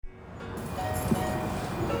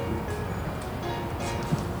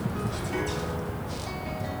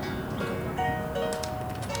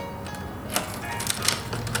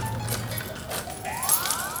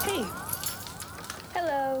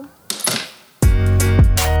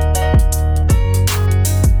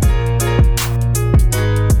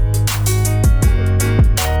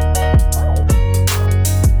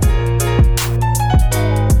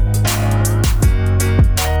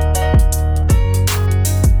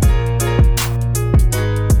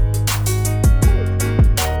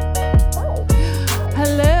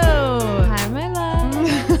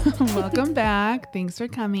Thanks for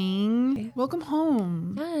coming. Welcome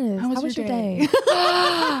home. Yes. How was your day?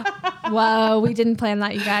 Whoa, we didn't plan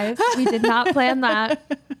that, you guys. We did not plan that.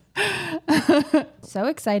 So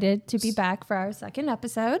excited to be back for our second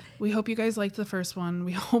episode. We hope you guys liked the first one.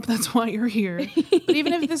 We hope that's why you're here. But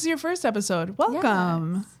even if this is your first episode,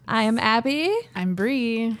 welcome. Yes. I am Abby. I'm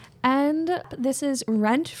Bree. And this is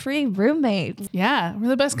Rent-Free Roommates. Yeah, we're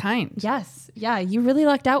the best kind. Yes. Yeah, you really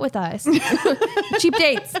lucked out with us. Cheap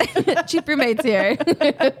dates. Cheap roommates here.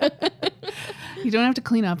 You don't have to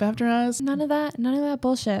clean up after us. None of that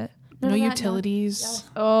bullshit. No utilities.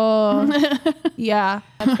 Oh, yeah.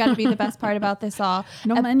 That's got to be the best part about this all.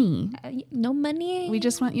 No money. No money. We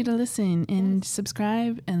just want you to listen and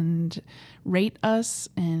subscribe and rate us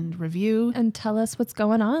and review. And tell us what's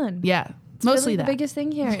going on. Yeah, It's mostly really that. The biggest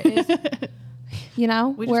thing here is, we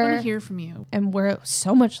just want to hear from you. And we're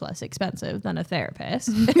so much less expensive than a therapist,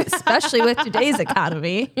 especially with today's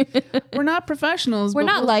economy. We're not professionals. We're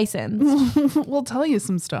but not licensed. We'll tell you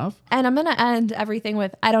some stuff. And I'm going to end everything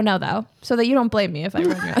with, I don't know, though, so that you don't blame me if I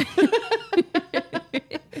run wrong.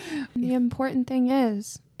 The important thing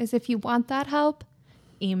is if you want that help,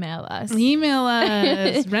 email us. Email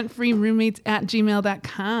us,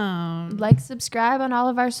 rentfreeroommates@gmail.com. Like, subscribe on all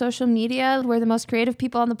of our social media. We're the most creative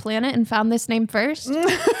people on the planet and found this name first. So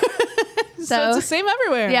it's the same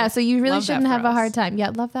everywhere. Yeah, so you really Love shouldn't that for have a us. hard time. Yeah,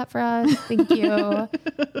 love that for us. Thank you.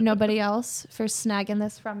 Nobody else for snagging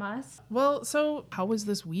this from us. Well, so how was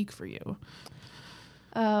this week for you?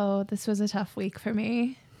 Oh, this was a tough week for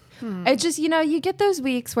me. It just, you get those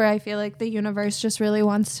weeks where I feel like the universe just really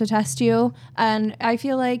wants to test you. And I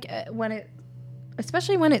feel like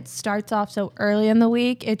especially when it starts off so early in the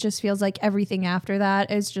week, it just feels like everything after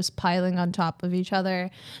that is just piling on top of each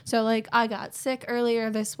other. So like I got sick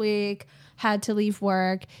earlier this week, had to leave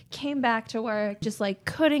work, came back to work, just like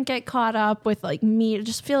couldn't get caught up with like me.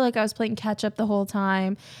 Just feel like I was playing catch up the whole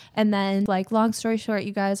time. And then like long story short,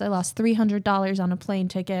 you guys, I lost $300 on a plane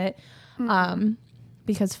ticket.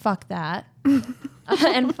 Because fuck that.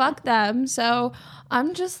 And fuck them. So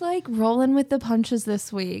I'm just like rolling with the punches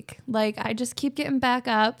this week. Like I just keep getting back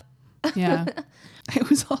up. Yeah. It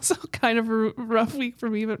was also kind of a rough week for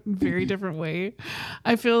me, but in a very different way.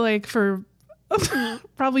 I feel like for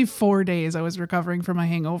probably 4 days I was recovering from my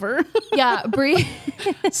hangover. Yeah, Bree.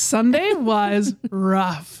 Sunday was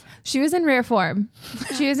rough. She was in rare form.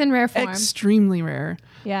 Extremely rare.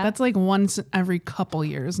 Yeah. That's like once every couple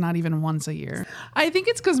years, not even once a year. I think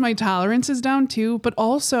it's because my tolerance is down too, but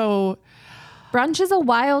also Brunch is a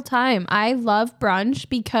wild time. I love brunch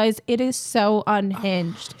because it is so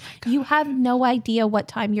unhinged. You have no idea what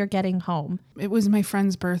time you're getting home. it was my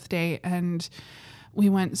friend's birthday and we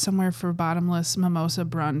went somewhere for bottomless mimosa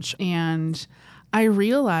brunch. And I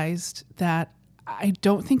realized that I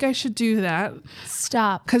don't think I should do that.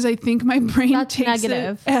 Stop. Because I think my brain That's takes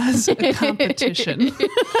negative. it as a competition.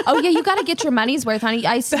 Oh, yeah, you got to get your money's worth, honey.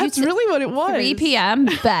 That's really what it was. 3 p.m.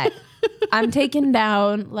 Bet. I'm taking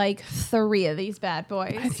down like 3 of these bad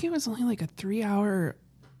boys. I think it was only like a 3-hour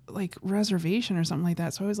like reservation or something like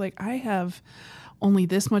that. So I was like, I have only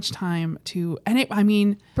this much time to, and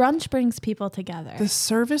brunch brings people together. the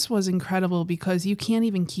service was incredible because you can't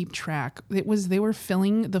even keep track. They were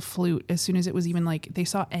filling the flute as soon as it was even like, they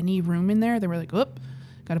saw any room in there. They were like, oop,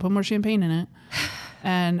 got to put more champagne in it.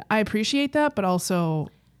 And I appreciate that, but also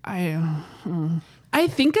I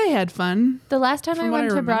think I had fun. The last time I what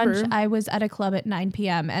went I to brunch, remember. I was at a club at 9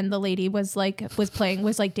 p.m. and the lady was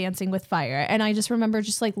dancing with fire. And I just remember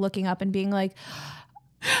just like looking up and being like,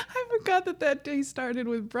 I forgot that day started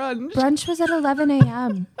with brunch. brunch was at 11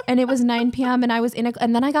 a.m. and it was 9 p.m. and I was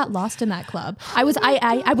and then I got lost in that club. I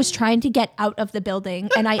was trying to get out of the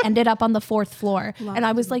building and I ended up on the 4th floor. And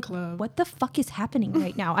I was like, what the fuck is happening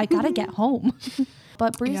right now? I gotta get home.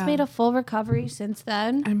 But Bree's made a full recovery since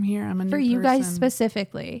then. I'm here. I'm a new for you guys person.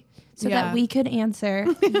 specifically, so Yeah. that we could answer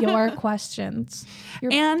your questions.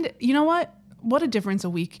 And you know what? What a difference a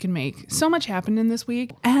week can make. So much happened in this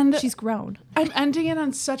week. And She's grown. I'm ending it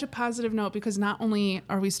on such a positive note because not only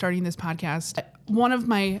are we starting this podcast, one of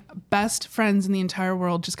my best friends in the entire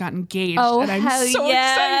world just got engaged. Oh, and I'm hell so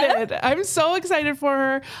yeah. excited. I'm so excited for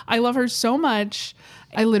her. I love her so much.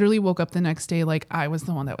 I literally woke up the next day like I was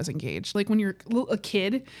the one that was engaged. Like when you're a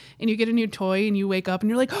kid and you get a new toy and you wake up and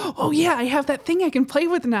you're like, oh yeah, I have that thing I can play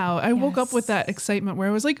with now. I woke up with that excitement where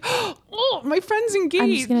I was like, oh, my friend's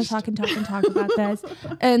engaged. I'm just gonna talk about this.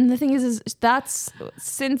 And the thing is that's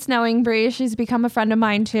since knowing Brie, she's become a friend of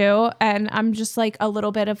mine too. And I'm just like a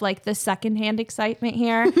little bit of like the secondhand excitement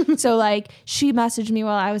here. So like she messaged me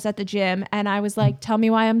while I was at the gym, and I was like, "Tell me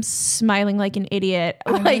why I'm smiling like an idiot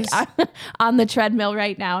like on the treadmill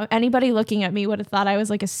right now." Anybody looking at me would have thought I was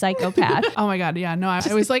like a psychopath. Oh my God. Yeah. No,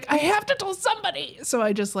 I was like, I have to tell somebody. So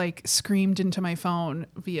I just like screamed into my phone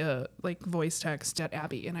via like voice text at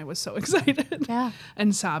Abby, and I was so excited. Yeah.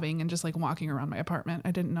 And sobbing and just like walking around my apartment.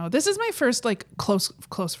 I didn't know. This is my first like close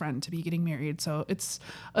friend to be getting married. So it's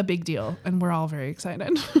a big deal, and we're all very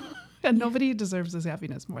excited. And nobody deserves this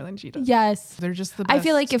happiness more than she does. Yes. They're just the best. I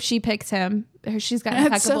feel like if she picks him, she's got That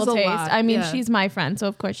impeccable says a taste. lot, I mean, yeah. she's my friend, so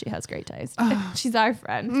of course she has great taste. She's our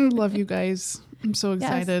friend. Love you guys. I'm so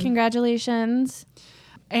excited. Yes, congratulations.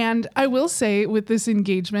 And I will say with this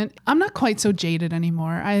engagement, I'm not quite so jaded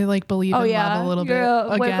anymore. I like believe in love a little bit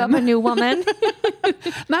Wake up again. a new woman.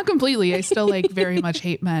 Not completely. I still like very much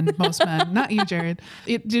hate men, most men. Not you, Jared.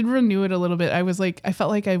 It did renew it a little bit. I felt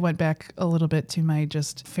like I went back a little bit to my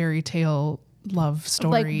just fairy tale love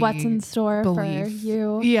story. Like what's in store for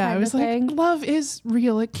you. Yeah, I kind was of like, thing. love is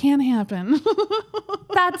real. It can happen.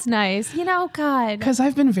 That's nice. You know, God. Because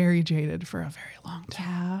I've been very jaded for a very long time.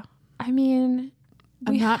 Yeah. I mean,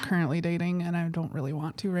 I'm not currently dating, and I don't really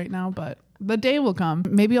want to right now, but the day will come.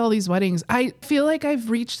 Maybe all these weddings. I feel like I've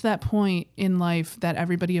reached that point in life that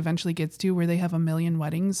everybody eventually gets to where they have a million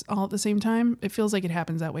weddings all at the same time. It feels like it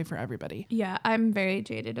happens that way for everybody. yeah, I'm very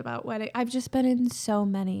jaded about wedding. I've just been in so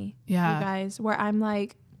many, Yeah. you guys, where I'm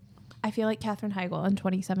like, I feel like Katherine Heigl in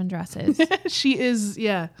 27 Dresses. She is,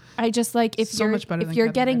 yeah. I just like, if So you're much better if than you're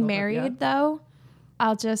Katherine getting Heigl, but married though,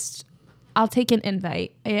 I'll take an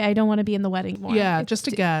invite. I don't want to be in the wedding more. Yeah, just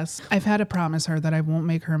a guess. I've had to promise her that I won't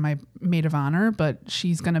make her my maid of honor, but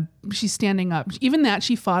she's standing up. Even that,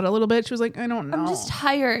 she fought a little bit. She was like, I don't know. I'm just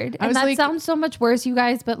tired. I And was that like- sounds so much worse, you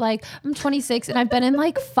guys, but like I'm 26 and I've been in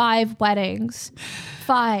like 5 weddings.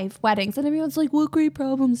 5 weddings. And everyone's like, what great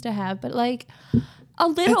problems to have. But like a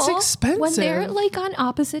little. It's expensive. When they're like on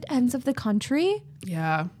opposite ends of the country,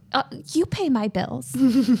 Yeah. you pay my bills.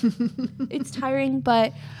 It's tiring,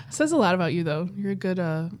 but Says a lot about you, though. You're a good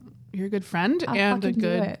friend I'll and a fucking do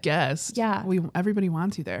good it. guest. Yeah. Everybody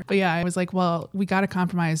wants you there. But yeah, I was like, well, we got to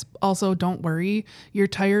compromise. Also, don't worry. You're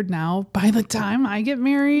tired now. By the time I get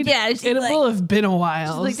married, Yeah, she's it like- will have been a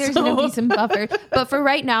while. like there's So- gonna be some buffer. But for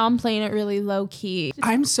right now, I'm playing it really low key.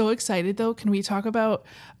 I'm so excited, though. Can we talk about,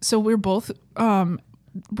 so we're both,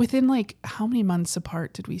 within like how many months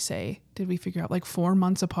apart did we figure out? Like 4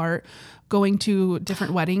 months apart, going to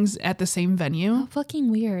different weddings at the same venue.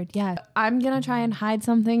 Fucking weird. Yeah. I'm gonna try and hide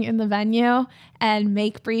something in the venue and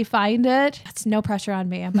make Brie find it. That's no pressure on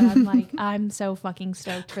me, but I'm like, I'm so fucking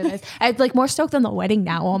stoked for this. I'm like more stoked than the wedding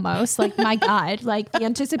now almost. Like, my God, like the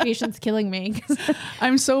anticipation's killing me.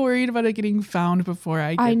 I'm so worried about it getting found before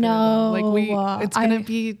I get I there, though. know. Like it's gonna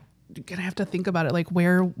be, gonna have to think about it. Like,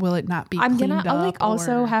 where will it not be I'm cleaned gonna up? like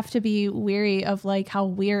also or- have to be weary of like how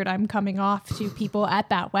weird I'm coming off to people at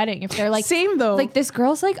that wedding. If they're like, Same though. like this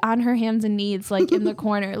girl's like on her hands and knees, like in the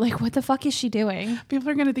corner. Like, what the fuck is she doing? People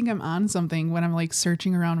are gonna think I'm on something when I'm like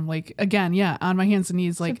searching around. I'm like, again, yeah, on my hands and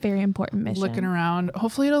knees, It's a like very important mission. looking around.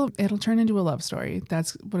 Hopefully it'll turn into a love story.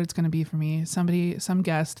 That's what it's gonna be for me. Some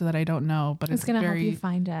guest that I don't know, but It's it's gonna help very you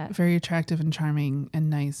find it. very attractive and charming and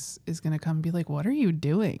nice is gonna come and be like, what are you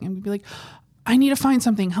doing? And we'd be like, I need to find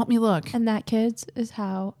something. Help me look. And that, kids, is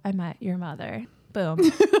how I met your mother. Boom.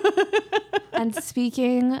 And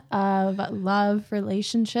speaking of love,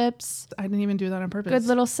 relationships, I didn't even do that on purpose. good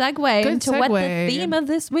little segue Good into what the segue. theme of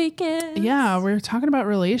this week is. Yeah, we're talking about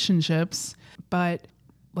relationships, but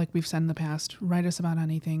like we've said in the past, write us about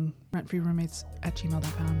anything.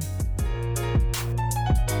 rentfreeroommates@gmail.com.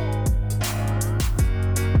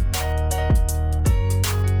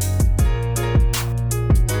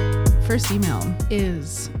 First email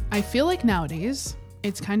is, I feel like nowadays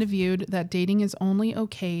it's kind of viewed that dating is only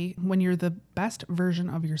okay when you're the best version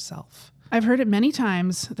of yourself. I've heard it many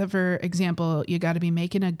times that, for example, you got to be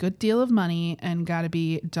making a good deal of money and got to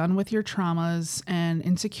be done with your traumas and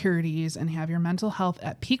insecurities and have your mental health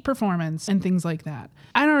at peak performance and things like that.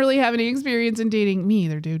 I don't really have any experience in dating, me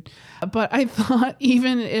either, dude. But I thought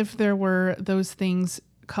even if there were those things,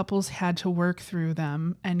 couples had to work through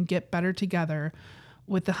them and get better together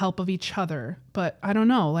with the help of each other. But I don't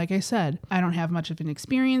know. Like I said, I don't have much of an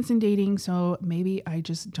experience in dating, so maybe I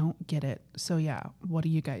just don't get it. So yeah, what do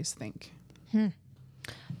you guys think?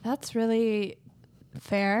 That's really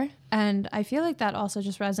fair. And I feel like that also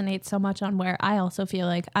just resonates so much on where I also feel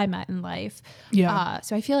like I'm at in life. Yeah.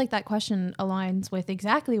 So I feel like that question aligns with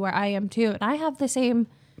exactly where I am too. And I have the same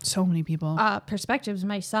So many people. Perspectives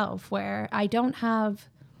myself where I don't have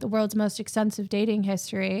the world's most extensive dating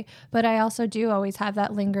history, but I also do always have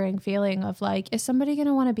that lingering feeling of like, is somebody going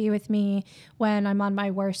to want to be with me when I'm on my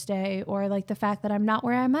worst day, or like the fact that I'm not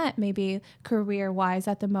where I'm at, maybe career wise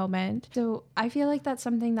at the moment. So I feel like that's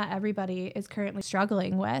something that everybody is currently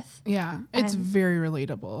struggling with. Yeah, it's very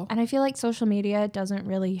relatable. And I feel like social media doesn't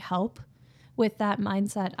really help with that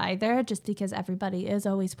mindset either, just because everybody is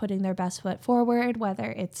always putting their best foot forward,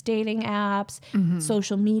 whether it's dating apps,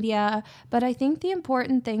 social media. But I think the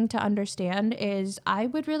important thing to understand is I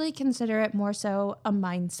would really consider it more so a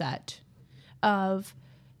mindset of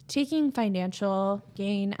taking financial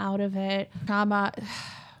gain out of it, trauma.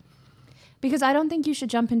 Because I don't think you should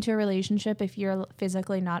jump into a relationship if you're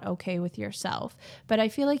physically not okay with yourself. But I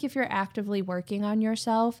feel like if you're actively working on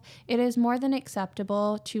yourself, it is more than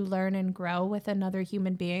acceptable to learn and grow with another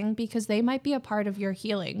human being, because they might be a part of your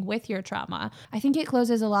healing with your trauma. I think it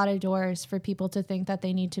closes a lot of doors for people to think that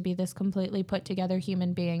they need to be this completely put together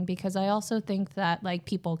human being, because I also think that like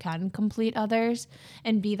people can complete others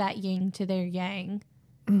and be that yin to their yang.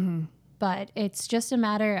 Mm-hmm. But it's just a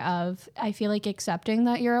matter of, I feel like, accepting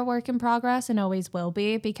that you're a work in progress and always will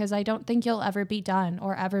be, because I don't think you'll ever be done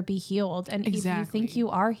or ever be healed. And if you think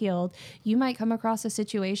you are healed, you might come across a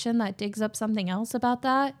situation that digs up something else about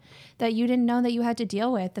that you didn't know that you had to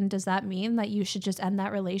deal with. And does that mean that you should just end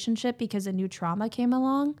that relationship because a new trauma came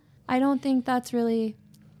along? I don't think that's really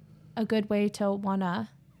a good way to want to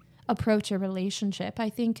approach a relationship.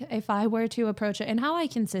 I think if I were to approach it, and how I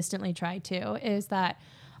consistently try to, is that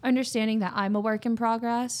understanding that I'm a work in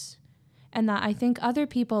progress and that I think other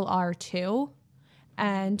people are too.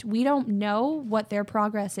 And we don't know what their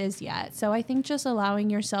progress is yet. So I think just allowing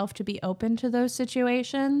yourself to be open to those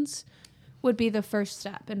situations would be the first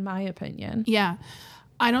step, in my opinion. Yeah.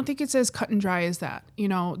 I don't think it's as cut and dry as that. You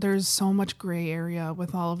know, there's so much gray area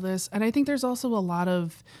with all of this. And I think there's also a lot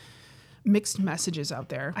of mixed messages out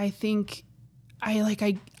there. I think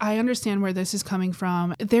I understand where this is coming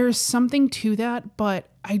from. There's something to that, but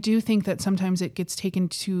I do think that sometimes it gets taken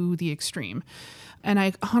to the extreme. And I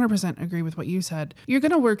 100% agree with what you said. You're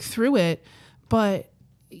going to work through it, but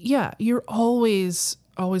yeah, you're always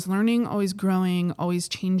learning, always growing, always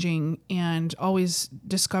changing, and always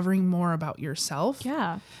discovering more about yourself.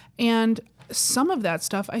 Yeah. And some of that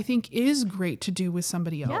stuff I think is great to do with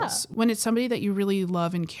somebody else. Yeah. When it's somebody that you really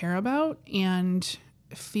love and care about and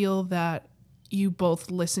feel that you both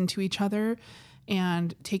listen to each other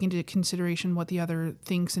and take into consideration what the other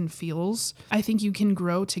thinks and feels, I think you can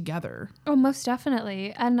grow together. Oh, most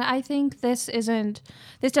definitely. And I think this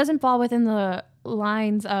doesn't fall within the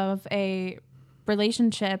lines of a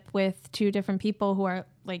relationship with two different people who are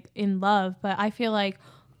like in love, but I feel like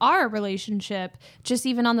our relationship, just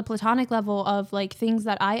even on the platonic level of like things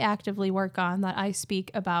that I actively work on, that I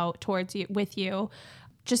speak about towards you, with you,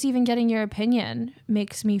 just even getting your opinion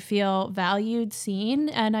makes me feel valued, seen.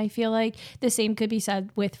 And I feel like the same could be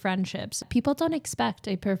said with friendships. People don't expect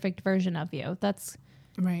a perfect version of you. That's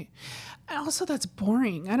right. And also, that's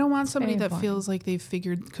boring. I don't want somebody that feels like they've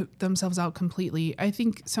figured themselves out completely. I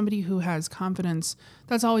think somebody who has confidence,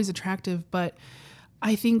 that's always attractive, but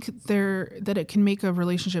I think that it can make a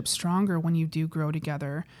relationship stronger when you do grow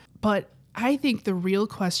together. But I think the real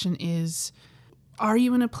question is, are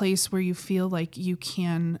you in a place where you feel like you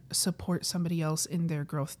can support somebody else in their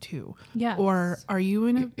growth too? Yes. Or are you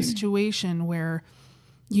in a situation where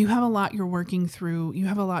you have a lot you're working through, you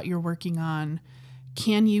have a lot you're working on?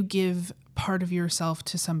 Can you give part of yourself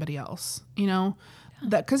to somebody else? You know,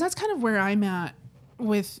 because that's kind of where I'm at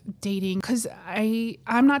with dating, because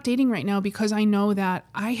I'm not dating right now because I know that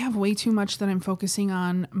I have way too much that I'm focusing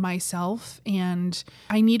on myself, and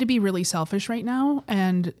I need to be really selfish right now,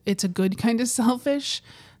 and it's a good kind of selfish.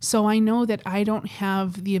 So I know that I don't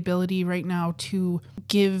have the ability right now to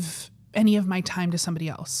give any of my time to somebody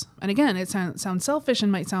else. And again, it sounds selfish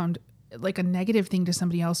and might sound like a negative thing to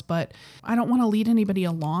somebody else, but I don't want to lead anybody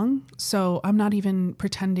along. So I'm not even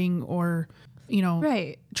pretending or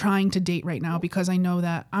trying to date right now, because I know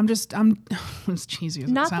that I'm as cheesy as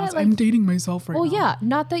it sounds, I'm dating myself right now. Well, yeah,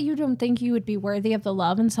 not that you don't think you would be worthy of the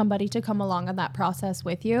love and somebody to come along on that process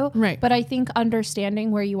with you. Right. But I think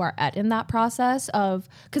understanding where you are at in that process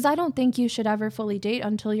because I don't think you should ever fully date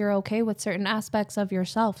until you're okay with certain aspects of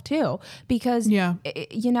yourself too. Because,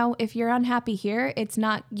 if you're unhappy here,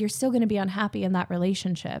 you're still going to be unhappy in that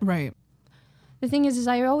relationship. Right. The thing is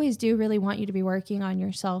I always do really want you to be working on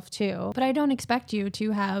yourself too, but I don't expect you to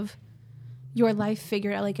have your life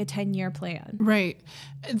figured out like a 10-year plan. Right.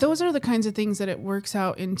 Those are the kinds of things that it works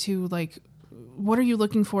out into, like, what are you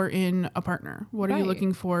looking for in a partner? What are you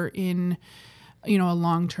looking for in a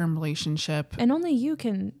long-term relationship. And only you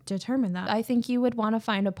can determine that. I think you would want to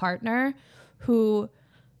find a partner who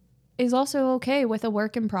is also okay with a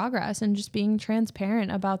work in progress and just being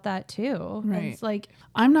transparent about that too. Right. And it's like,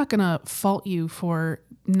 I'm not going to fault you for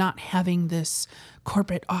not having this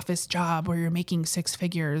corporate office job where you're making 6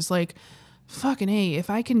 figures. Like, fucking A, if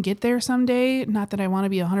I can get there someday, not that I want to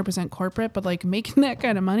be 100% corporate, but like making that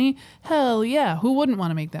kind of money, hell yeah, who wouldn't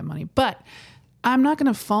want to make that money? But I'm not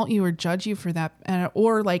going to fault you or judge you for that.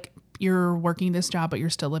 Or like you're working this job, but you're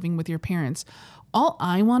still living with your parents. All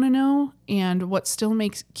I want to know, and what still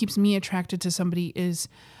keeps me attracted to somebody, is,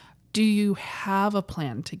 do you have a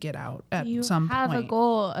plan to get out at some point? You have a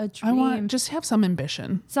goal, a dream. I want just have some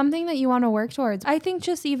ambition. Something that you want to work towards. I think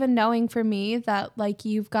just even knowing for me that like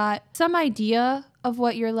you've got some idea of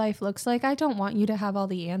what your life looks like. I don't want you to have all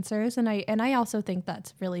the answers. And I also think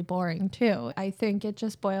that's really boring too. I think it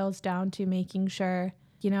just boils down to making sure,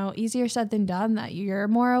 easier said than done, that you're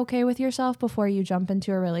more okay with yourself before you jump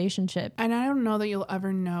into a relationship. And I don't know that you'll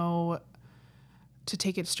ever know, to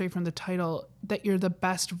take it straight from the title, that you're the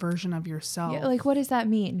best version of yourself. Yeah, like, what does that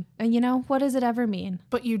mean? And what does it ever mean?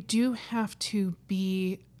 But you do have to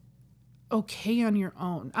be okay on your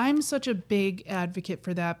own. I'm such a big advocate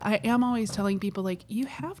for that. I am always telling people, like, you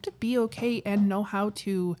have to be okay and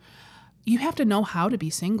you have to know how to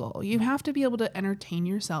be single. You have to be able to entertain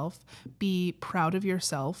yourself, be proud of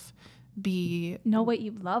yourself, know what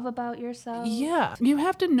you love about yourself. Yeah. You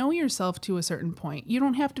have to know yourself to a certain point. You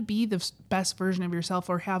don't have to be the best version of yourself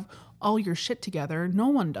or have all your shit together. No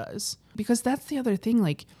one does. Because that's the other thing.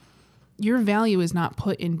 Like, your value is not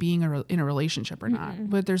put in being in a relationship or not. Mm-mm.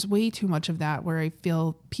 But there's way too much of that where I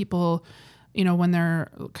feel people, when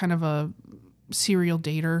they're kind of a serial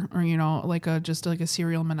dater or, like a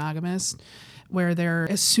serial monogamist, where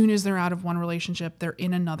as soon as they're out of one relationship, they're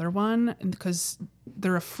in another one because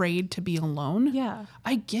they're afraid to be alone. Yeah.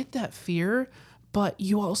 I get that fear, but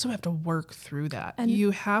you also have to work through that. And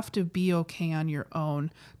you have to be okay on your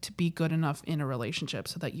own to be good enough in a relationship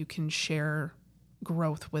so that you can share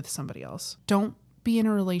growth with somebody else. Don't be in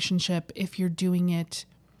a relationship if you're doing it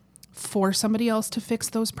for somebody else to fix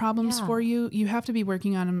those problems for you. You have to be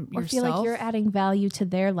working on them yourself. Or feel like you're adding value to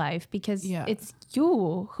their life because it's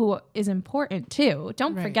you who is important too.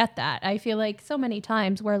 Don't forget that. I feel like so many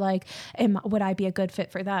times we're like, would I be a good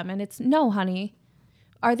fit for them? And it's, no, honey.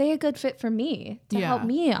 Are they a good fit for me to help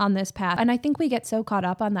me on this path? And I think we get so caught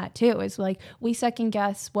up on that too. Is like we second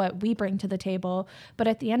guess what we bring to the table. But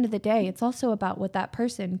at the end of the day, it's also about what that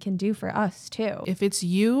person can do for us too. If it's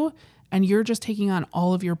you and you're just taking on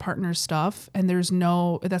all of your partner's stuff and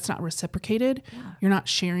that's not reciprocated, you're not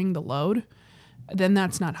sharing the load, then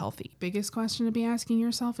that's not healthy. Biggest question to be asking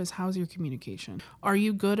yourself is, how's your communication? Are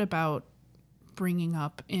you good about bringing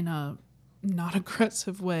up in a not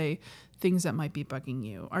aggressive way things that might be bugging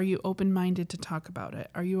you? Are you open-minded to talk about it?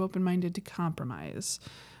 Are you open-minded to compromise?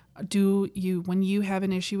 When you have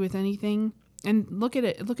an issue with anything, and look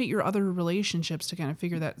at your other relationships to kind of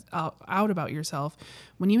figure that out about yourself.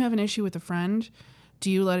 When you have an issue with a friend,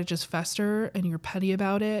 do you let it just fester and you're petty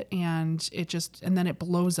about it and then it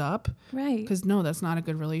blows up? Right. Because no, that's not a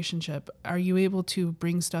good relationship. Are you able to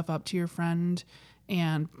bring stuff up to your friend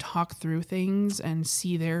and talk through things and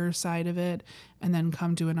see their side of it and then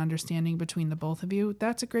come to an understanding between the both of you?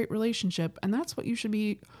 That's a great relationship. And that's what you should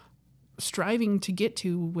be striving to get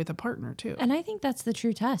to with a partner too. And I think that's the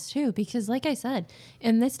true test too, because like I said,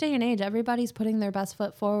 in this day and age, everybody's putting their best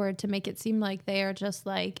foot forward to make it seem like they are just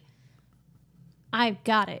like, I've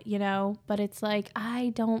got it, but it's like,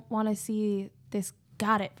 I don't want to see this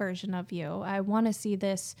got it version of you. I want to see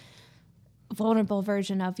this vulnerable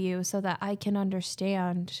version of you so that I can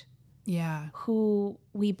understand who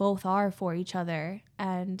we both are for each other.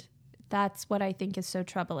 And that's what I think is so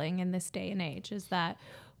troubling in this day and age, is that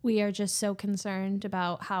we are just so concerned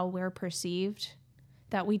about how we're perceived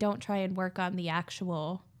that we don't try and work on the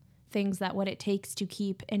actual things, that what it takes to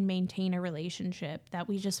keep and maintain a relationship, that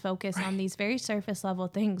we just focus on these very surface level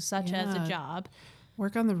things such as a job.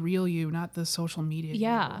 Work on the real you, not the social media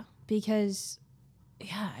you. Because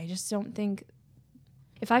I just don't think,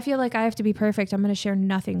 if I feel like I have to be perfect, I'm going to share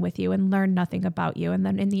nothing with you and learn nothing about you. And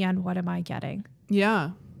then in the end, what am I getting?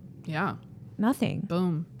 Yeah. Nothing.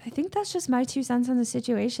 Boom. I think that's just my 2 cents on the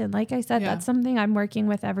situation. Like I said, that's something I'm working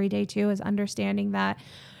with every day too, is understanding that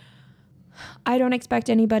I don't expect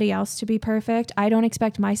anybody else to be perfect. I don't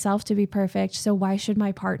expect myself to be perfect. So why should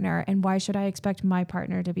my partner, and why should I expect my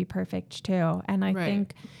partner to be perfect too? And I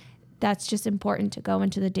think that's just important to go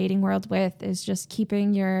into the dating world with, is just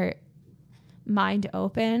keeping your mind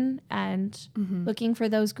open and looking for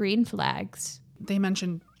those green flags. They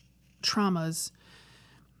mentioned traumas.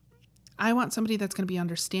 I want somebody that's going to be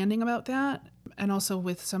understanding about that. And also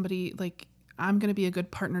with somebody like, I'm going to be a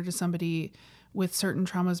good partner to somebody with certain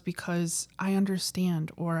traumas because I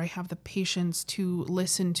understand, or I have the patience to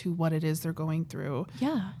listen to what it is they're going through.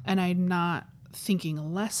 Yeah. And I'm not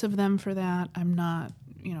thinking less of them for that. I'm not,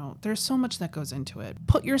 there's so much that goes into it.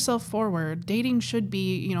 Put yourself forward. Dating should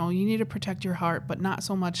be, you need to protect your heart, but not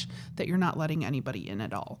so much that you're not letting anybody in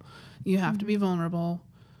at all. You have to be vulnerable.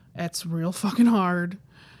 It's real fucking hard.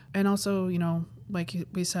 And also, like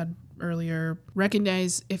we said earlier,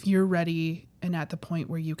 recognize if you're ready and at the point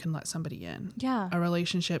where you can let somebody in. Yeah. A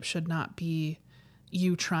relationship should not be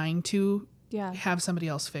you trying to have somebody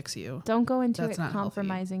else fix you. Don't go into That's it not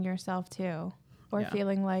compromising yourself too, or Yeah.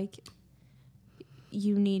 feeling like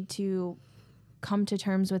you need to come to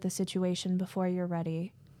terms with a situation before you're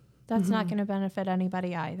ready. That's not going to benefit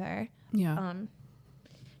anybody either. Yeah.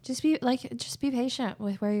 Just be patient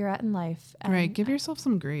with where you're at in life. And Right. Give yourself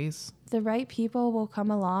some grace. the right people will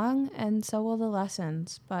come along, and so will the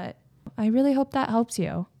lessons. But I really hope that helps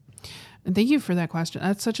you. And thank you for that question.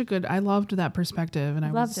 That's such a good, I loved that perspective, and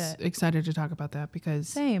I Loved was it. excited to talk about that because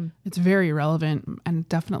Same. it's very relevant and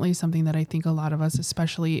definitely something that I think a lot of us,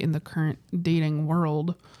 especially in the current dating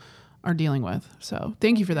world, are dealing with. So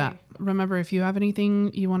thank you for that. Remember, if you have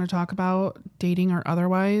anything you want to talk about, dating or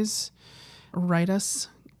otherwise, write us,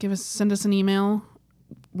 send us an email,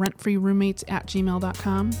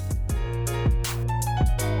 rentfreeroommates@gmail.com.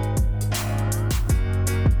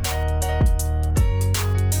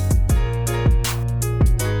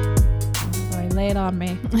 Lay it on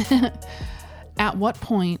me. At what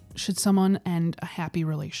point should someone end a happy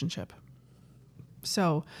relationship?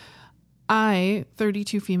 So, I,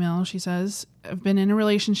 32 female, she says, have been in a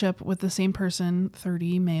relationship with the same person,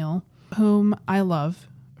 30 male, whom I love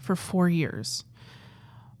for 4 years.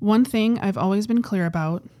 One thing I've always been clear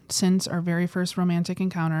about since our very first romantic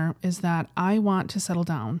encounter is that I want to settle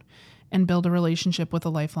down and build a relationship with a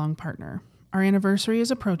lifelong partner. Our anniversary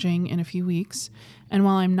is approaching in a few weeks, and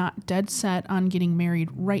while I'm not dead set on getting married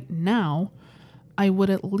right now, I would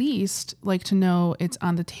at least like to know it's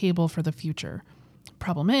on the table for the future.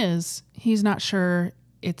 Problem is, he's not sure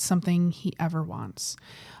it's something he ever wants.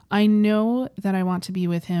 I know that I want to be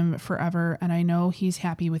with him forever, and I know he's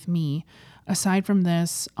happy with me. Aside from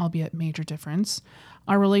this, albeit major difference,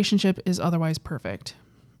 our relationship is otherwise perfect.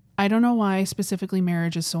 I don't know why specifically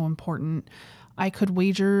marriage is so important. I could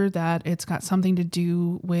wager that it's got something to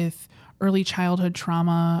do with early childhood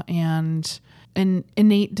trauma and an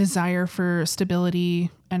innate desire for stability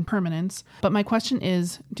and permanence. But my question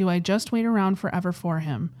is, do I just wait around forever for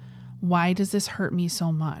him? Why does this hurt me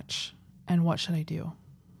so much? And what should I do?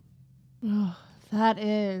 Oh, that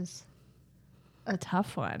is a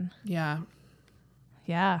tough one. Yeah,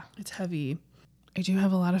 Yeah. it's heavy. I do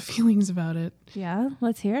have a lot of feelings about it. Yeah.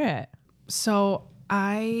 Let's hear it. So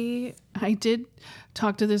I did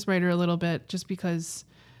talk to this writer a little bit just because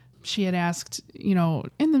she had asked,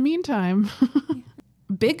 in the meantime,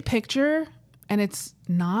 big picture, and it's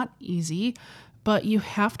not easy, but you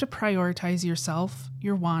have to prioritize yourself,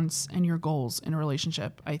 your wants, and your goals in a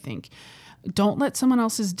relationship, I think. Don't let someone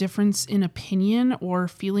else's difference in opinion or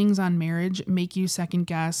feelings on marriage make you second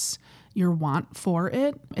guess your want for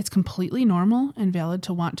it. It's completely normal and valid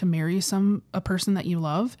to want to marry a person that you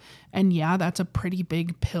love. And yeah, that's a pretty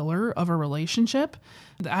big pillar of a relationship.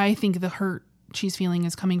 I think the hurt she's feeling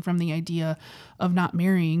is coming from the idea of not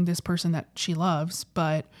marrying this person that she loves,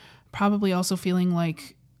 but probably also feeling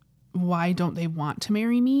like, why don't they want to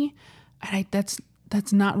marry me? And that's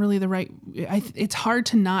not really the right, it's hard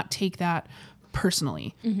to not take that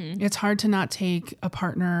personally. Mm-hmm. It's hard to not take a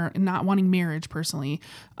partner not wanting marriage personally.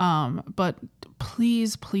 But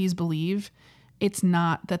please believe it's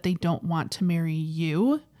not that they don't want to marry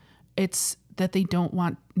you. It's that they don't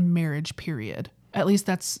want marriage, period. At least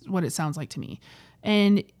that's what it sounds like to me.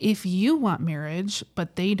 And if you want marriage,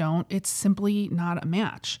 but they don't, it's simply not a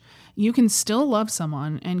match. You can still love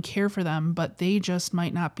someone and care for them, but they just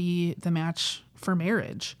might not be the match for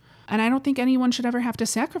marriage. And I don't think anyone should ever have to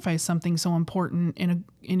sacrifice something so important in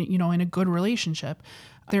a good relationship.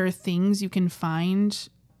 There are things you can find,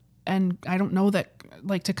 and I don't know that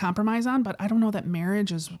like to compromise on, but I don't know that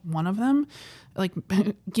marriage is one of them. Like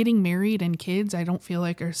getting married and kids, I don't feel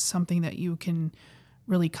like are something that you can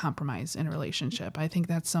really compromise in a relationship. I think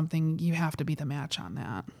that's something you have to be the match on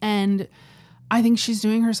that. And I think she's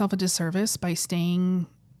doing herself a disservice by staying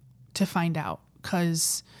to find out,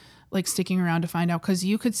 sticking around to find out, because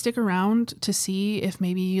you could stick around to see if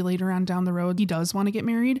maybe later on down the road he does want to get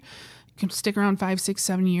married. You can stick around 5, 6,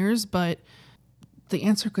 7 years, but the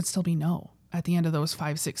answer could still be no at the end of those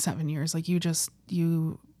 5, 6, 7 years. Like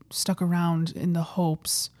you stuck around in the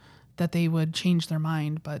hopes that they would change their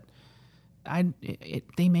mind, but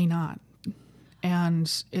they may not.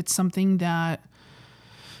 And it's something that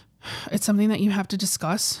you have to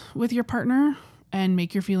discuss with your partner and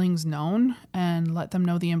make your feelings known and let them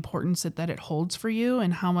know the importance that it holds for you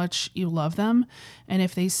and how much you love them. And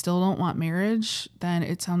if they still don't want marriage, then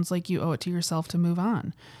it sounds like you owe it to yourself to move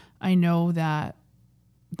on. I know that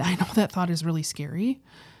thought is really scary,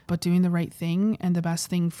 but doing the right thing and the best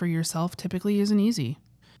thing for yourself typically isn't easy.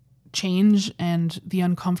 Change and the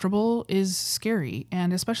uncomfortable is scary.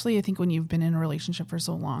 And especially I think when you've been in a relationship for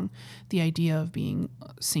so long, the idea of being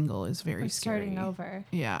single is very scary. Starting over.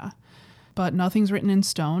 Yeah. But nothing's written in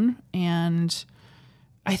stone. And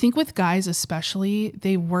I think with guys especially,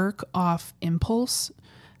 they work off impulse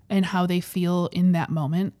and how they feel in that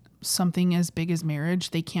moment. Something as big as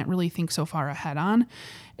marriage, they can't really think so far ahead on.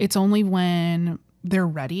 It's only when they're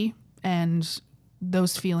ready, and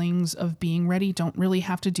those feelings of being ready don't really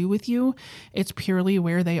have to do with you. It's purely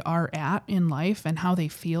where they are at in life and how they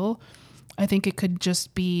feel. I think it could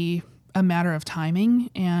just be a matter of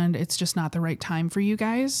timing, and it's just not the right time for you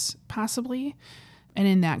guys, possibly. And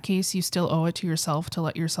in that case, you still owe it to yourself to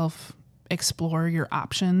let yourself explore your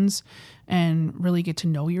options and really get to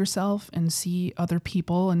know yourself and see other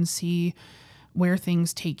people and see where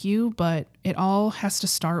things take you. But it all has to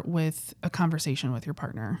start with a conversation with your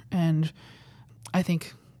partner. And I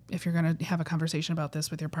think if you're going to have a conversation about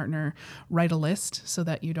this with your partner, write a list so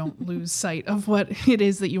that you don't lose sight of what it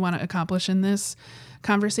is that you want to accomplish in this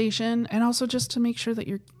conversation. And also just to make sure that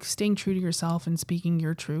you're staying true to yourself and speaking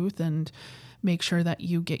your truth, and make sure that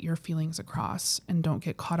you get your feelings across and don't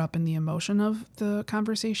get caught up in the emotion of the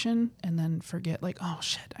conversation and then forget like, oh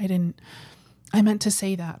shit, I meant to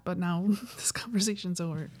say that, but now this conversation's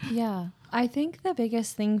over. Yeah. I think the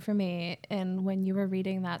biggest thing for me, and when you were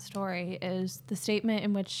reading that story, is the statement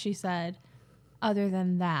in which she said, other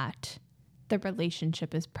than that, the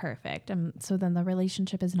relationship is perfect. And so then the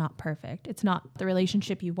relationship is not perfect. It's not the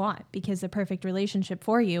relationship you want, because the perfect relationship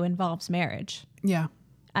for you involves marriage. Yeah.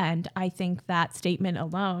 And I think that statement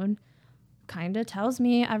alone kind of tells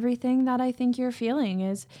me everything that I think you're feeling.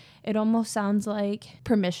 Is it almost sounds like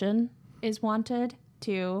permission is wanted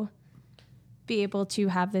to be able to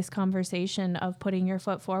have this conversation of putting your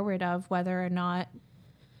foot forward of whether or not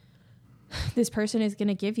this person is going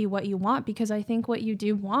to give you what you want, because I think what you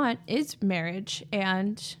do want is marriage.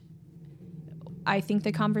 And I think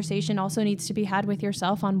the conversation also needs to be had with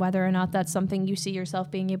yourself on whether or not that's something you see yourself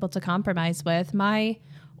being able to compromise with. My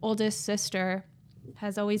oldest sister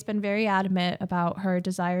has always been very adamant about her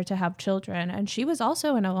desire to have children. And she was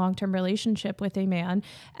also in a long-term relationship with a man.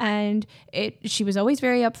 And she was always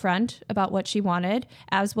very upfront about what she wanted,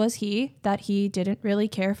 as was he, that he didn't really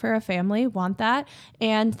care for a family, want that.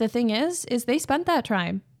 And the thing is they spent that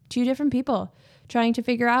time, two different people, trying to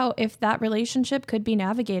figure out if that relationship could be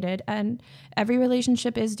navigated. And every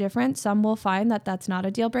relationship is different. Some will find that that's not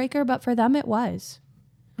a deal breaker, but for them it was.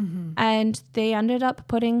 Mm-hmm. And they ended up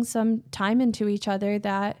putting some time into each other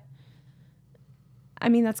that, I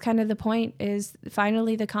mean, that's kind of the point, is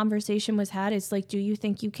finally the conversation was had. It's like, do you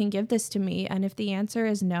think you can give this to me? And if the answer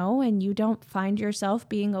is no, and you don't find yourself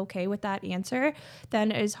being okay with that answer,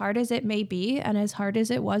 then as hard as it may be, and as hard as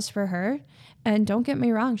it was for her, and don't get me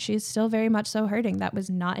wrong, she's still very much so hurting. That was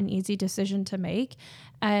not an easy decision to make.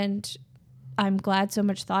 And I'm glad so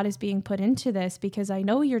much thought is being put into this, because I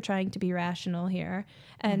know you're trying to be rational here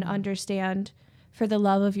and understand, for the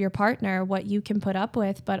love of your partner, what you can put up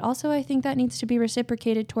with. But also I think that needs to be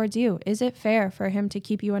reciprocated towards you. Is it fair for him to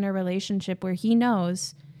keep you in a relationship where he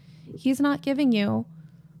knows he's not giving you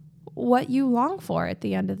what you long for at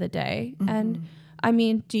the end of the day? Mm-hmm. And I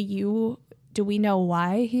mean, do we know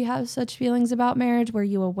why he has such feelings about marriage? Were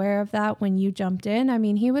you aware of that when you jumped in? I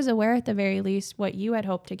mean, he was aware at the very least what you had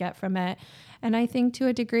hoped to get from it. And I think to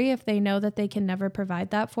a degree, if they know that they can never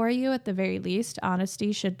provide that for you, at the very least,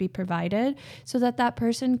 honesty should be provided so that that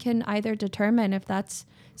person can either determine if that's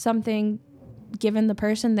something, given the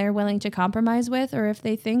person, they're willing to compromise with, or if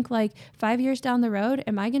they think like 5 years down the road,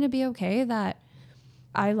 am I going to be okay that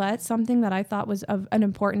I let something that I thought was of an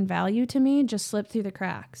important value to me just slip through the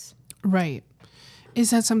cracks? Right.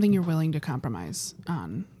 Is that something you're willing to compromise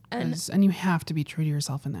on? And you have to be true to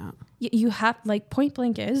yourself in that. You have, like, point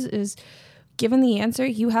blank is given the answer,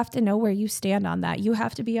 you have to know where you stand on that. You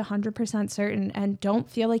have to be 100% certain, and don't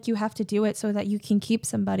feel like you have to do it so that you can keep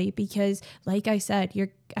somebody, because like I said,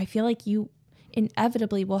 I feel like you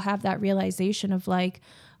inevitably will have that realization of like,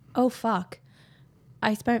 oh fuck,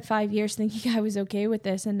 I spent 5 years thinking I was okay with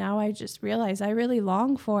this, and now I just realize I really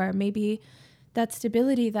long for maybe that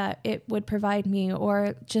stability that it would provide me,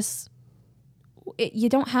 or just you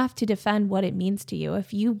don't have to defend what it means to you.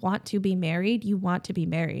 If you want to be married, you want to be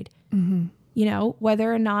married. You know,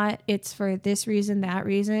 whether or not it's for this reason, that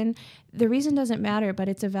reason, the reason doesn't matter, but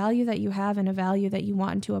it's a value that you have and a value that you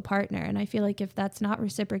want into a partner. And I feel like if that's not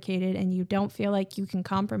reciprocated and you don't feel like you can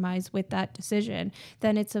compromise with that decision,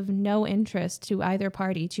 then it's of no interest to either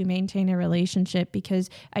party to maintain a relationship, because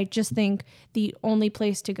I just think the only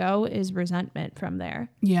place to go is resentment from there.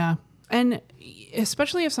 Yeah. And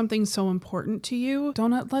especially if something's so important to you,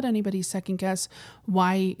 don't let anybody second guess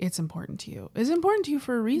why it's important to you. It's important to you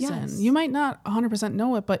for a reason. Yes. You might not 100%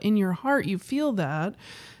 know it, but in your heart, you feel that.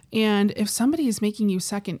 And if somebody is making you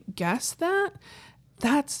second guess that,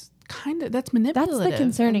 that's manipulative. That's the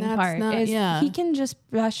concerning part. Not, He can just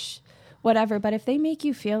rush whatever. But if they make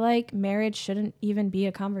you feel like marriage shouldn't even be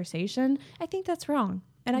a conversation, I think that's wrong.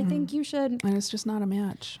 And I think you should. And it's just not a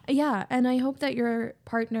match. Yeah. And I hope that your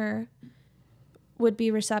partner would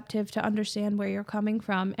be receptive to understand where you're coming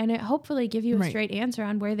from, and it hopefully give you a straight answer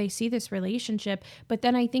on where they see this relationship. But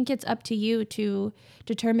then I think it's up to you to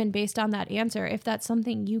determine based on that answer if that's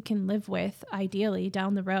something you can live with ideally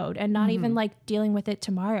down the road, and not even like dealing with it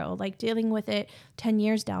tomorrow, like dealing with it 10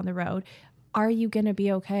 years down the road. Are you going to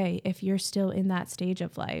be okay if you're still in that stage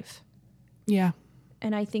of life? Yeah.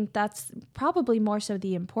 And I think that's probably more so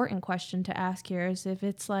the important question to ask here, is if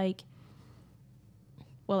it's like,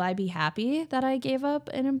 will I be happy that I gave up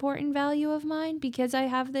an important value of mine because I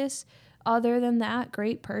have this other than that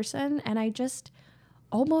great person? And I just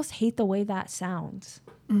almost hate the way that sounds.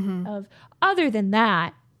 Of other than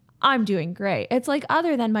that, I'm doing great. It's like,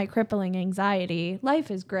 other than my crippling anxiety, life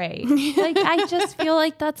is great. Like, I just feel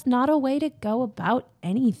like that's not a way to go about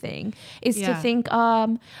anything, is to think,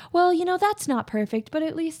 well, you know, that's not perfect, but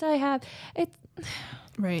at least I have it.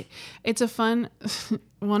 Right. It's a fun,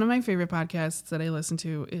 one of my favorite podcasts that I listen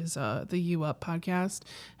to is the You Up podcast,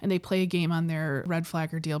 and they play a game on their red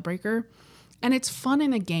flag or deal breaker. And it's fun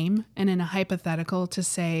in a game and in a hypothetical to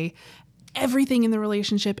say everything in the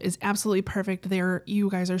relationship is absolutely perfect. You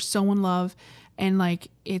guys are so in love, and like,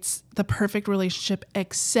 it's the perfect relationship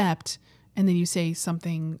except, and then you say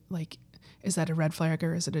something like, is that a red flag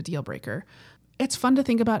or is it a deal breaker? It's fun to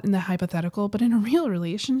think about in the hypothetical, but in a real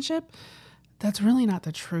relationship, that's really not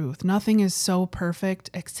the truth. Nothing is so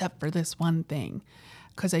perfect except for this one thing.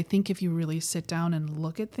 Because I think if you really sit down and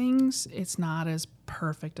look at things, it's not as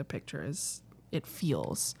perfect a picture as it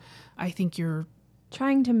feels. I think you're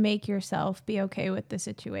trying to make yourself be okay with the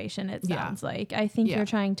situation, it sounds like. I think you're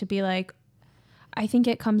trying to be like, I think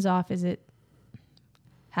it comes off as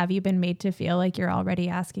have you been made to feel like you're already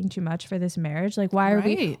asking too much for this marriage? Like, why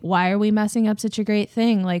are we messing up such a great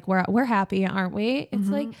thing? Like, we're happy, aren't we? It's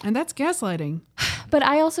like, and that's gaslighting. But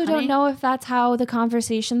I also don't know if that's how the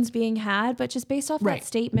conversation's being had, but just based off that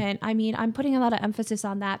statement, I mean, I'm putting a lot of emphasis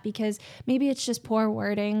on that because maybe it's just poor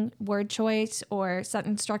wording, word choice, or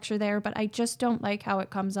sentence structure there, but I just don't like how it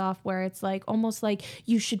comes off where it's like, almost like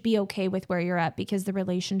you should be okay with where you're at because the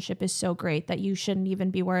relationship is so great that you shouldn't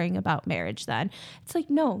even be worrying about marriage then. It's like,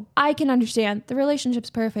 no, I can understand the relationship's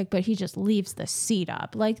perfect, but he just leaves the seat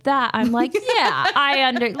up. Like that, I'm like,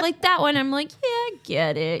 yeah, like that one, I'm like, yeah, I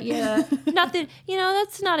get it. Yeah, nothing, you know,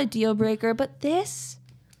 that's not a deal breaker, but this,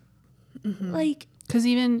 like, because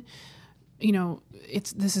even, you know,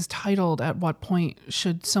 this is titled, at what point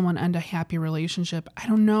should someone end a happy relationship? I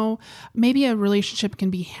don't know. Maybe a relationship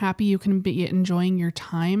can be happy. You can be enjoying your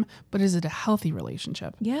time, but is it a healthy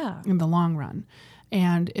relationship? Yeah. In the long run.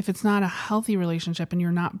 And if it's not a healthy relationship and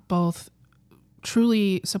you're not both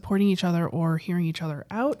truly supporting each other or hearing each other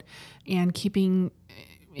out and keeping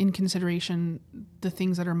in consideration the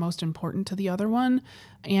things that are most important to the other one,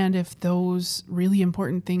 and if those really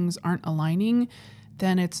important things aren't aligning,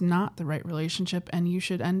 then it's not the right relationship and you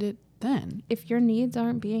should end it then. If your needs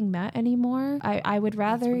aren't being met anymore, I would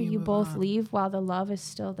rather you both on. Leave while the love is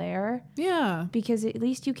still there. Yeah. Because at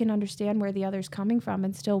least you can understand where the other's coming from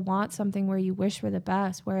and still want something where you wish for the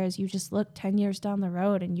best. Whereas you just look 10 years down the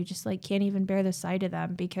road and you just like can't even bear the sight of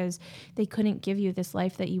them because they couldn't give you this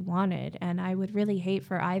life that you wanted. And I would really hate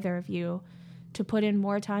for either of you to put in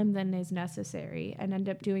more time than is necessary and end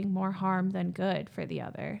up doing more harm than good for the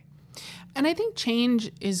other. And I think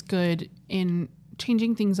change is good in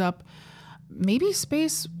changing things up. Maybe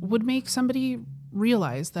space would make somebody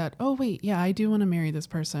realize that, oh wait, yeah, I do want to marry this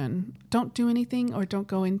person. Don't do anything, or don't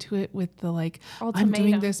go into it with the like, I'm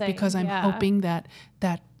doing this thing, because I'm hoping that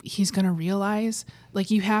he's going to realize.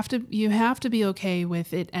 Like, you have to be okay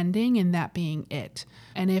with it ending and that being it.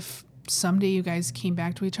 And if someday you guys came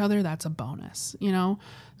back to each other, that's a bonus, you know?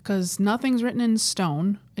 because nothing's written in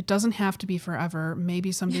stone. It doesn't have to be forever.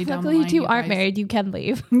 Maybe someday down the Luckily, line. you two aren't married. You can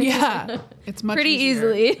leave. Yeah. It's much pretty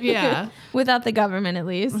easier. easily. Yeah. Without the government, at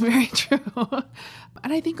least. Very true.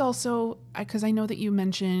 And I think also, because I know that you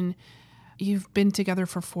mentioned you've been together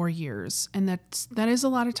for 4 years, and that is a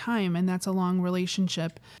lot of time, and that's a long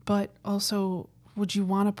relationship. But also, would you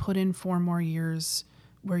want to put in 4 more years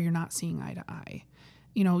where you're not seeing eye to eye?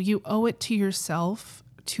 You know, you owe it to yourself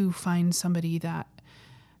to find somebody that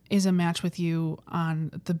is a match with you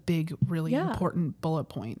on the big, really important bullet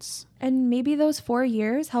points. And maybe those 4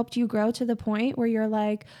 years helped you grow to the point where you're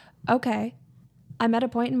like, okay, I'm at a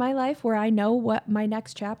point in my life where I know what my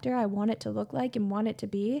next chapter, I want it to look like and want it to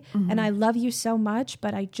be. Mm-hmm. And I love you so much,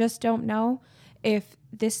 but I just don't know if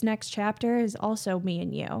this next chapter is also me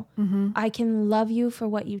and you. Mm-hmm. I can love you for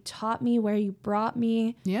what you taught me, where you brought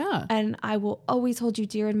me. Yeah. And I will always hold you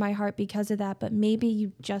dear in my heart because of that. But maybe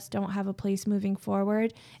you just don't have a place moving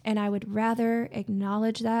forward. And I would rather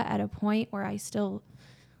acknowledge that at a point where I still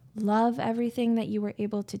love everything that you were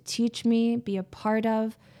able to teach me, be a part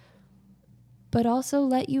of, but also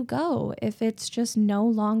let you go if it's just no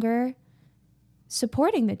longer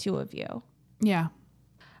supporting the two of you. Yeah.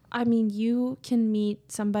 I mean, you can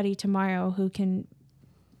meet somebody tomorrow who can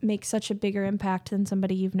make such a bigger impact than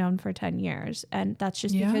somebody you've known for 10 years. And that's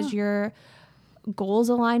just because your goals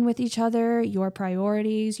align with each other, your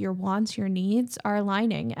priorities, your wants, your needs are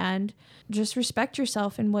aligning, and just respect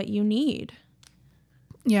yourself and what you need.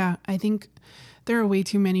 Yeah, I think there are way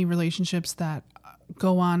too many relationships that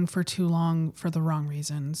go on for too long for the wrong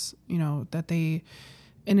reasons, you know,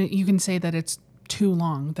 you can say that it's too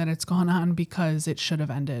long, that it's gone on because it should have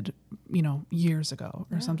ended, you know, years ago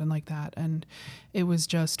or something like that. And it was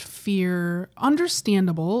just fear,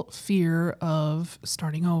 understandable fear of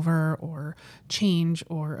starting over or change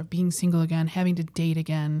or of being single again, having to date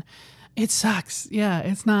again. It sucks. Yeah,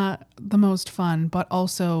 it's not the most fun, but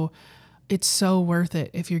also it's so worth it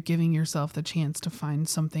if you're giving yourself the chance to find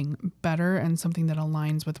something better and something that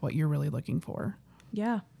aligns with what you're really looking for.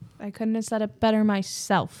 Yeah, I couldn't have said it better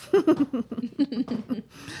myself.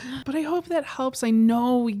 But I hope that helps. I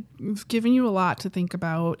know we've given you a lot to think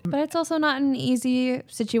about. But it's also not an easy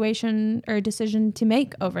situation or decision to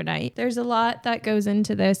make overnight. There's a lot that goes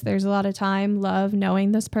into this. There's a lot of time, love,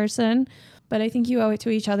 knowing this person. But I think you owe it to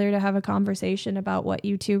each other to have a conversation about what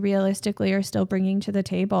you two realistically are still bringing to the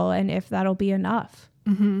table and if that'll be enough.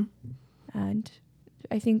 Mm-hmm. And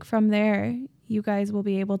I think from there, you guys will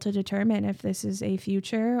be able to determine if this is a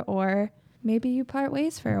future or maybe you part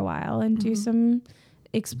ways for a while and do some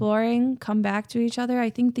exploring, come back to each other. I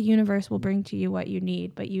think the universe will bring to you what you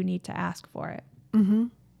need, but you need to ask for it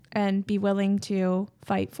and be willing to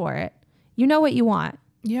fight for it. You know what you want.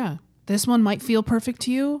 Yeah. This one might feel perfect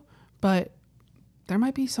to you, but there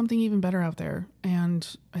might be something even better out there. And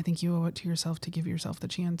I think you owe it to yourself to give yourself the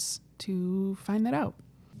chance to find that out.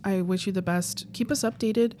 I wish you the best. Keep us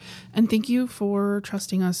updated. And thank you for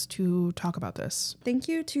trusting us to talk about this. Thank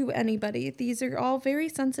you to anybody. These are all very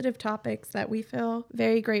sensitive topics that we feel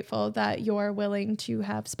very grateful that you're willing to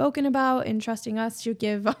have spoken about and trusting us to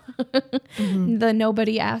give the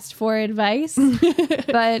nobody asked for advice.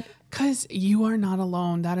 But because you are not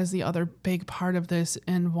alone. That is the other big part of this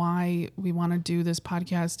and why we want to do this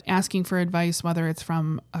podcast, asking for advice, whether it's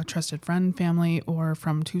from a trusted friend, family, or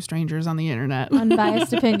from 2 strangers on the internet.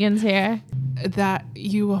 Unbiased opinions here. That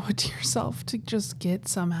you owe it to yourself to just get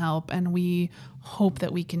some help. And we hope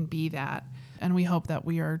that we can be that. And we hope that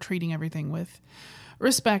we are treating everything with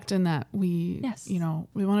respect and that we, you know,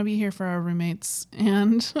 we want to be here for our roommates.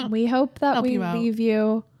 And we hope that we leave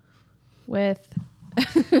you with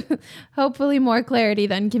hopefully more clarity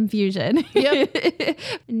than confusion. Yep.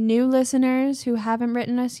 New listeners who haven't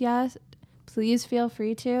written us yet, please feel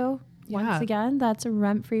free to. Once again, that's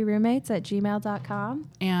rentfreeroommates@gmail.com.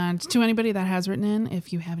 And to anybody that has written in,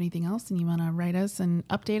 if you have anything else and you want to write us and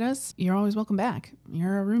update us, you're always welcome back.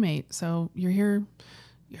 You're a roommate, so you're here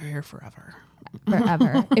forever.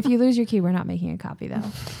 Forever. If you lose your key, we're not making a copy though.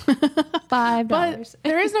 $5. But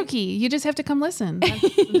there is no key. You just have to come listen.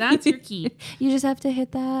 That's your key. You just have to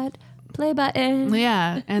hit that play button.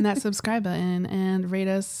 Yeah, and that subscribe button and rate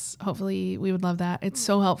us. Hopefully, we would love that. It's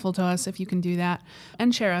so helpful to us if you can do that.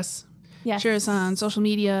 And share us. Yes. Share us on social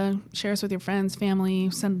media. Share us with your friends, family.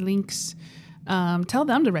 Send links. Tell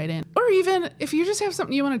them to write in. Or even if you just have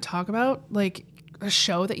something you want to talk about, like a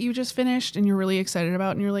show that you just finished and you're really excited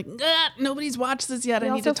about and you're like, nobody's watched this yet. I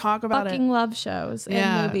need to talk about it. We love shows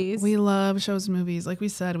and movies. We love shows and movies. Like we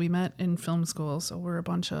said, we met in film school, so we're a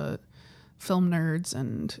bunch of film nerds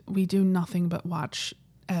and we do nothing but watch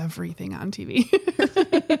everything on TV.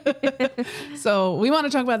 So we want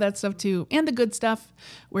to talk about that stuff too, and the good stuff.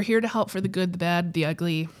 We're here to help for the good, the bad, the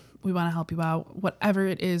ugly. We want to help you out. Whatever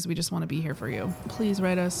it is, we just want to be here for you. Please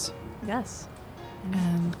write us. Yes.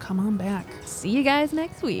 And come on back. See you guys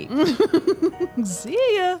next week. See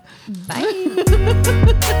ya. Bye.